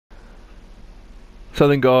So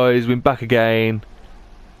then guys, we're back again,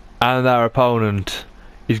 and our opponent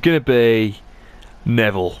is going to be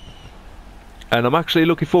Neville. And I'm actually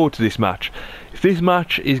looking forward to this match. If this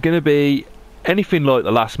match is going to be anything like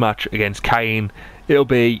the last match against Kane, it'll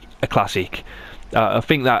be a classic. I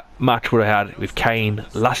think that match where I had with Kane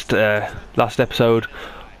last episode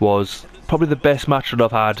was probably the best match that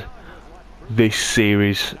I've had this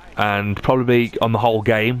series, and probably on the whole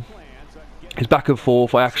game. It's back and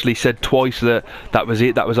forth. I actually said twice that that was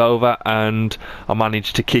it, that was over, and I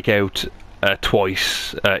managed to kick out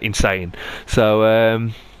twice. Insane. So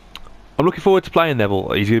I'm looking forward to playing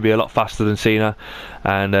Neville. He's going to be a lot faster than Cena,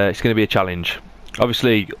 and it's going to be a challenge.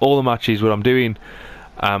 Obviously, all the matches what I'm doing,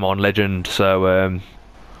 I'm on Legend, so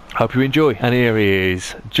hope you enjoy. And here he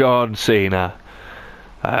is, John Cena.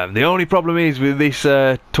 The only problem is with this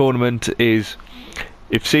tournament is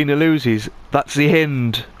if Cena loses, that's the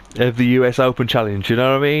end of the US Open Challenge, you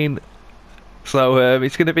know what I mean? So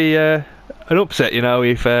it's going to be an upset, you know,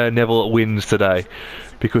 if Neville wins today,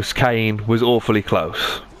 because Kane was awfully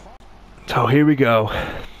close. So here we go.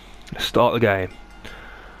 Let's start the game.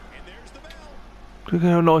 Look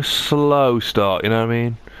at a nice slow start, you know what I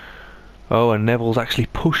mean? Oh, and Neville's actually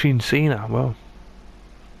pushing Cena. Well,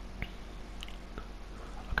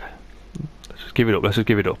 okay, let's just give it up. Let's just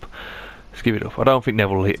give it up. Let's give it up. I don't think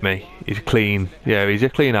Neville will hit me. He's clean. Yeah, he's a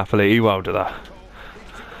clean athlete. He won't do that.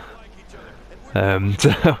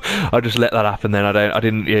 So I just let that happen. Then I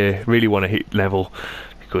didn't really want to hit Neville,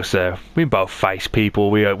 because we both face people.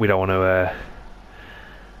 We don't want to.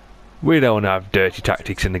 We don't want to have dirty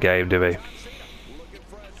tactics in the game, do we?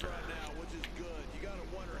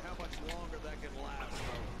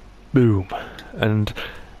 Boom, and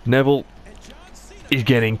Neville is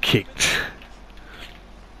getting kicked.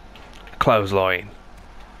 Clothesline.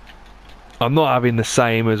 I'm not having the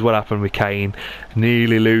same as what happened with Kane,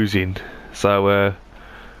 nearly losing. So,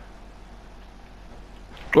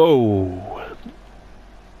 oh,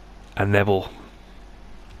 and Neville.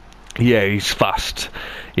 Yeah, he's fast.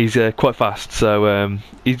 He's quite fast. So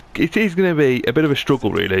it is going to be a bit of a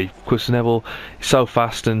struggle, really, because Neville is so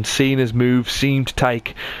fast, and Cena's moves seem to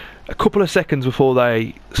take a couple of seconds before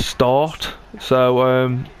they start. So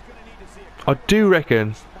I do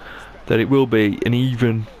reckon that it will be an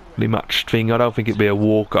evenly matched thing. I don't think it'll be a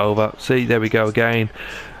walkover. See, there we go again.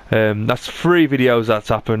 That's 3 videos that's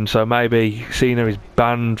happened, so maybe Cena is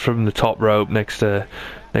banned from the top rope next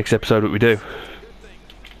episode that we do.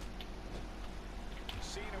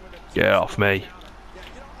 Get off me.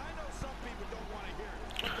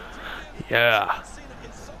 Yeah.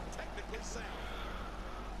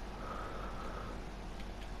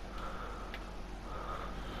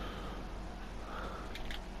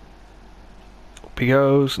 Up he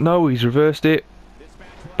goes. No, he's reversed it.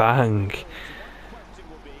 Bang.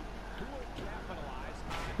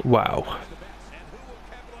 Wow.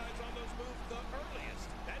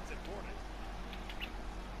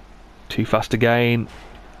 Too fast again.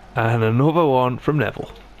 And another one from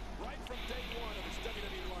Neville.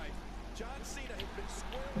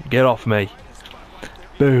 Get off me.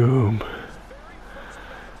 Boom.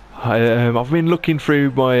 I've been looking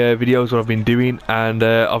through my videos, what I've been doing, and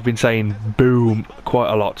I've been saying boom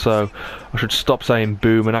quite a lot, so I should stop saying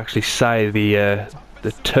boom and actually say the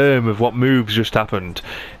term of what moves just happened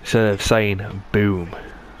instead of saying boom.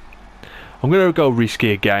 I'm going to go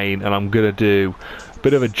risky again, and I'm going to do a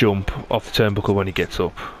bit of a jump off the turnbuckle when he gets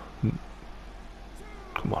up.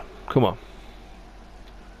 Come on, come on.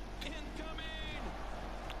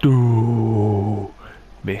 Ooh,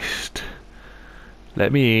 missed.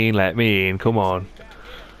 Let me in, come on.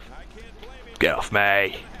 Get off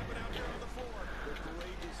me.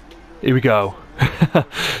 Here we go.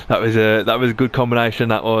 that was a good combination,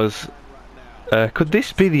 that was. Could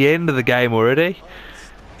this be the end of the game already?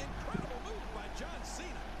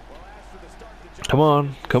 Come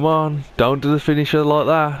on, come on. Don't do the finisher like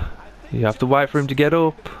that. You have to wait for him to get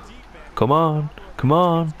up. Come on, come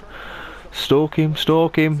on. Stalk him,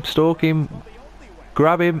 stalk him, stalk him.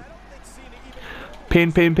 Grab him.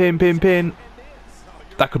 Pin, pin, pin, pin, pin.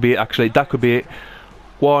 That could be it, actually. That could be it.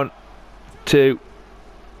 1, 2.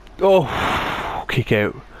 Oh, kick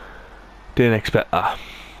out. Didn't expect that.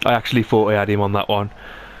 I actually thought I had him on that one.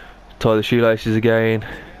 Tie the shoelaces again.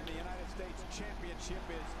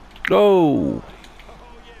 Oh.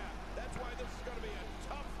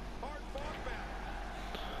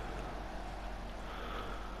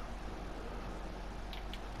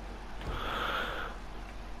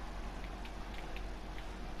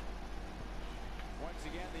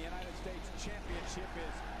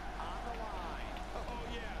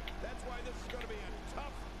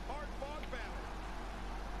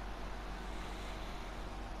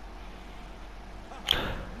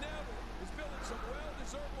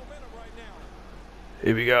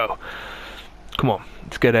 Here we go. Come on,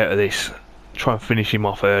 let's get out of this. Try and finish him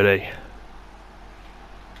off early.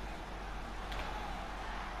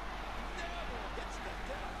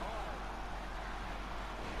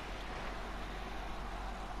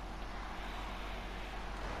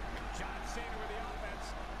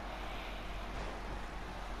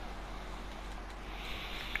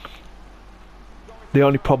 The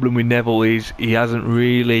only problem with Neville is he hasn't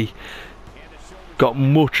really got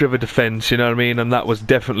much of a defence, you know what I mean? And that was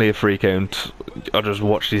definitely a free count. I just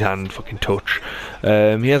watched his hand fucking touch.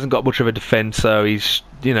 He hasn't got much of a defence, so he's,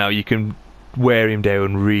 you know, you can wear him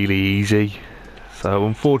down really easy. So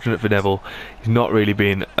unfortunate for Neville, he's not really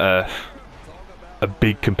been a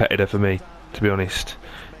big competitor for me, to be honest.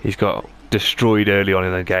 He's got destroyed early on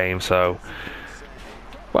in the game, so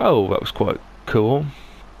wow, that was quite cool.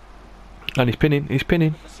 And he's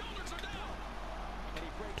pinning.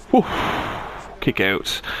 Whew. Kick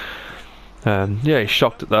out. Yeah, he's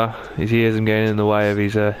shocked at that. His ears are getting in the way of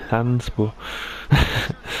his hands, but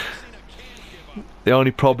the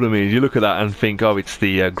only problem is you look at that and think, oh, it's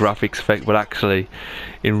the graphics effect, but actually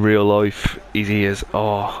in real life his ears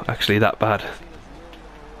are actually that bad.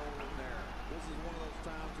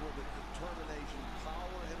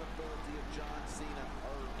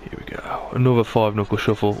 Here we go, another 5-knuckle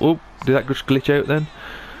shuffle. Oh, did that just glitch out then?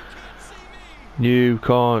 You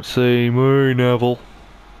can't see me, Neville.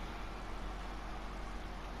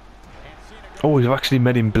 Oh, he's actually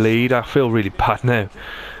made him bleed. I feel really bad now.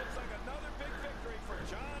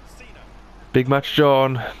 Big match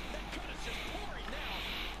John.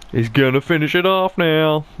 He's gonna finish it off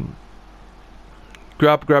now.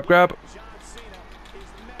 Grab.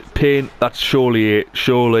 Pin. That's surely it.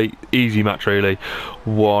 Surely. Easy match, really.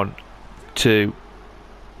 1, 2.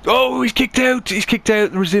 Oh, he's kicked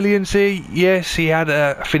out. Resiliency. Yes, he had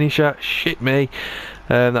a finisher. Shit me.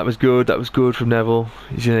 That was good. That was good from Neville.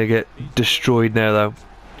 He's gonna get destroyed now, though.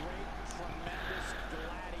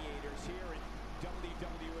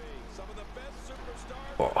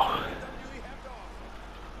 Oh.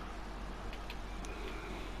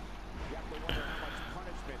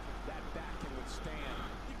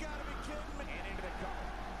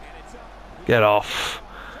 Get off.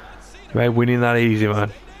 You ain't winning that easy,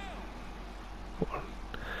 man.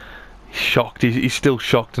 He's shocked. He's still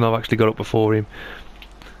shocked, and I've actually got up before him.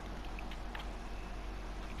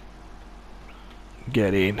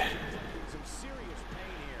 Get in.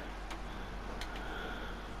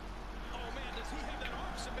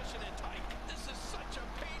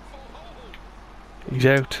 He's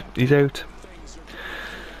out. He's out.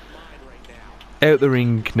 Out the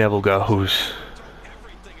ring, Neville goes.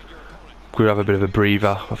 Could have a bit of a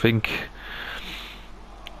breather, I think.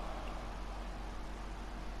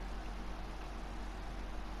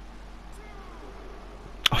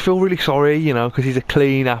 I feel really sorry, you know, because he's a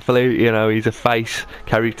clean athlete, you know, he's a face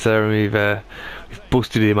character, and we've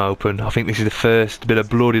busted him open. I think this is the first bit of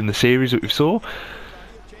blood in the series that we saw.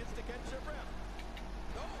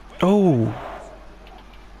 Oh.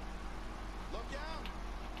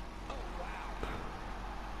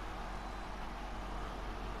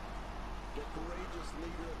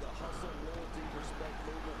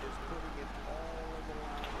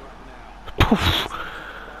 Poof.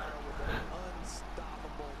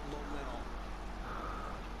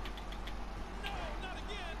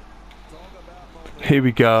 Here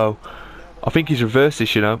we go. I think he's reversed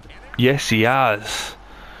this, you know. Yes, he has.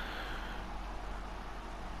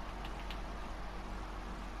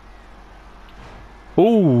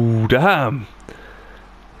 Oh, damn.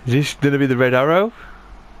 Is this going to be the red arrow?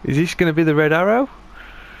 Is this going to be the red arrow?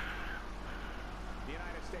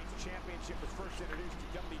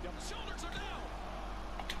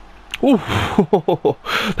 Oh,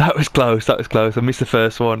 that was close, that was close. I missed the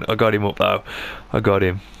first one. I got him up though. I got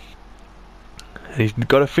him. And he's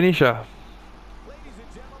got a finisher.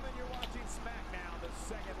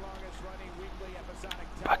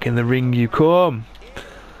 Back in the ring you come.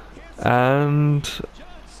 And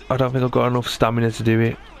I don't think I've got enough stamina to do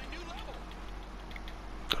it.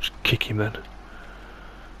 I'll just kick him then.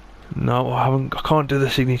 No, I haven't. I can't do the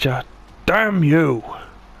signature. Damn you!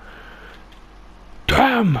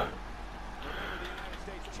 Damn!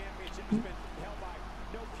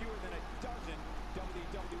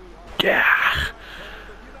 Yeah!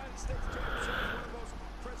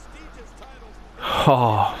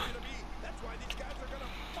 Oh.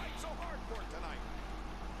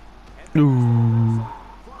 Ooh.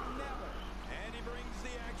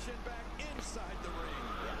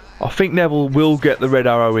 I think Neville will get the red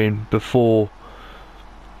arrow in before.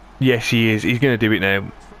 Yes, he is. He's going to do it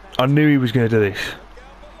now. I knew he was going to do this.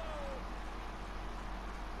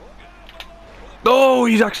 Oh!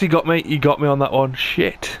 he's actually got me. He got me on that one.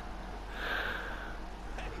 Shit.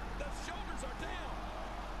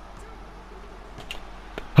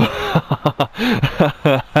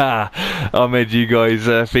 I made you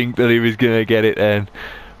guys think that he was going to get it then.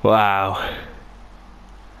 Wow.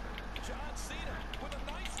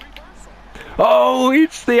 Oh,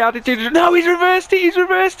 it's the attitude. No, he's reversed it. He's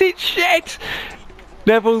reversed it. Shit.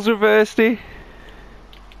 Neville's reversed it.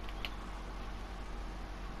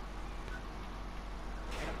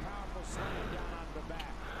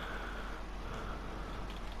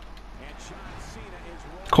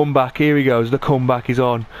 Comeback, here he goes, the comeback is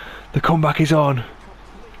on. The comeback is on.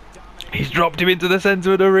 He's dropped him into the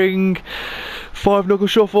centre of the ring. 5-knuckle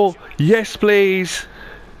shuffle. Yes, please.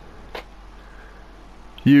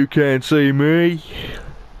 You can't see me.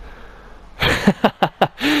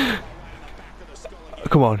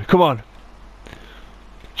 Come on, come on.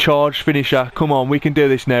 Charge finisher. Come on, we can do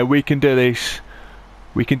this now. We can do this.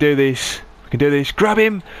 We can do this. We can do this. Grab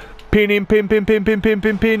him. Pin him. Pin, pin, pin, pin, pin,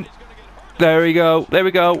 pin, pin. There we go. There we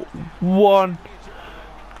go. 1,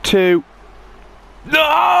 2.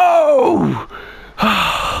 No!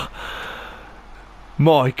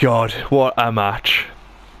 My God, what a match.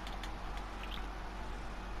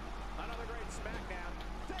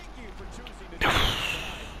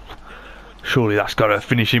 Surely that's got to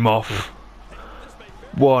finish him off.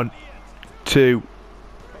 1, 2,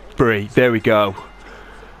 3. There we go.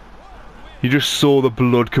 You just saw the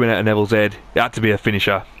blood coming out of Neville's head. It had to be a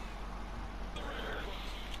finisher.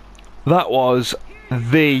 That was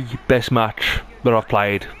the best match that I've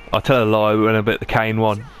played. I'll tell a lie when I bet the Kane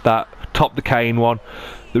one. That topped the Kane one.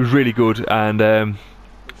 It was really good, and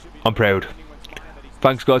I'm proud.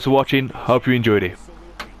 Thanks guys for watching. Hope you enjoyed it.